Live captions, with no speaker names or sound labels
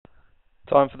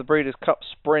Time for the Breeders' Cup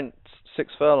Sprint.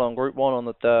 6 furlong, Group 1 on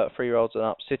the dirt, 3-year-olds and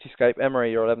up. Cityscape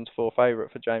Emery, your 11-4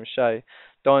 favourite for James Shea.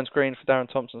 Dines Green for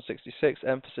Darren Thompson, 66.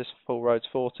 Emphasis for Paul Rhodes,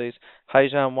 40s.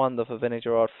 Heijan Wonder for Vinnie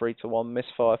Gerard, 3-1.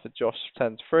 Misfire for Josh,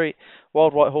 10-3.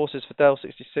 Wild White Horses for Dale,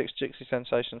 66. Jixie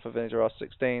Sensation for Vinnie Gerard,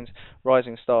 16s.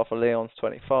 Rising Star for Leon,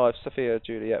 25. Sophia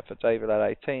Juliet for David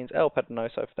Ladd, 18s. El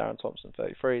Pedanoso for Darren Thompson,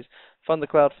 33s.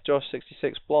 Thundercloud for Josh,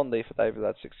 66. Blondie for David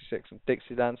Ladd, 66. And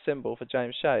Dixieland Symbol for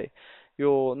James Shea.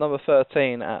 Your number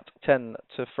 13 at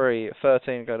 10-3.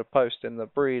 13 go to post in the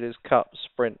Breeders' Cup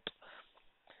Sprint.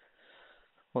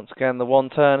 Once again, the one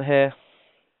turn here,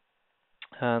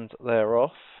 and they're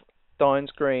off.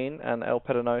 Dines Green and El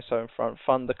Pedanoso in front.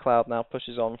 Thundercloud now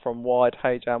pushes on from wide.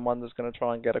 Heijan Wonder's going to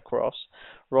try and get across.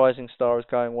 Rising Star is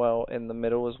going well in the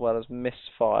middle, as well as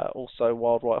Misfire. Also,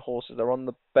 Wild White Horses. They're on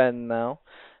the bend now.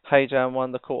 Heijan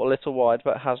Wonder caught a little wide,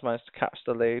 but has managed to catch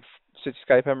the lead.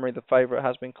 Cityscape Emery, the favourite,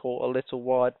 has been caught a little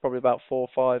wide, probably about 4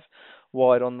 or 5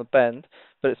 wide on the bend.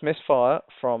 But it's Misfire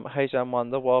from Heijan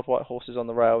Wonder. Wild White Horses on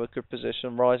the rail with good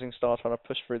position. Rising Star trying to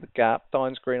push through the gap.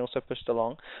 Dines Green also pushed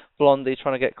along. Blondie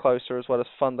trying to get closer, as well as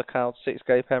Thundercloud,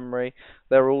 Cityscape Emery.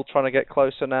 They're all trying to get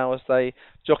closer now as they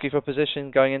jockey for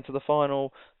position going into the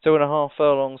final 2.5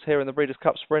 furlongs here in the Breeders'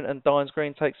 Cup Sprint, and Dines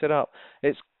Green takes it up.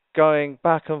 It's going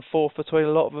back and forth between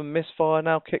a lot of them. Misfire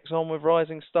now kicks on with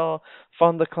Rising Star.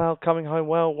 Thundercloud coming home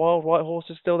well. Wild White Horse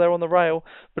is still there on the rail,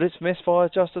 but it's Misfire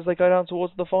just as they go down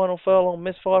towards the final furlong.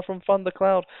 Misfire from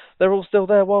Thundercloud. They're all still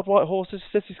there. Wild White Horses,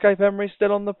 Cityscape Emery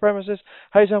still on the premises.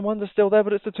 Heijan Wonder still there,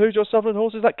 but it's the 2 Josh Sutherland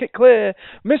horses that kick clear.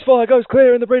 Misfire goes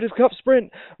clear in the Breeders' Cup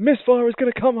Sprint. Misfire is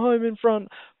going to come home in front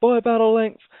by about a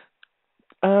length.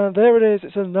 And there it is.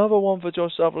 It's another one for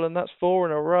Josh Sutherland. That's 4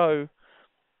 in a row.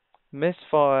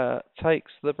 Misfire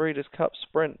takes the Breeders' Cup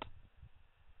Sprint.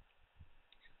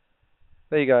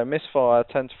 There you go. Misfire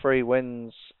 10-3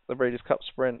 wins the Breeders' Cup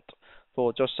Sprint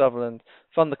for Josh Sutherland.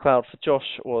 Thundercloud for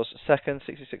Josh was second,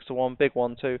 66-1. Big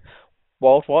 1-2.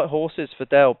 Wild White Horses for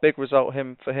Dale. Big result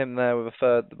for him there with a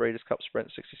third. The Breeders' Cup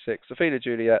Sprint 66. Sophia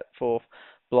Juliet fourth.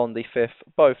 Blondie fifth.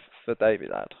 Both for Davy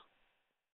Ladd.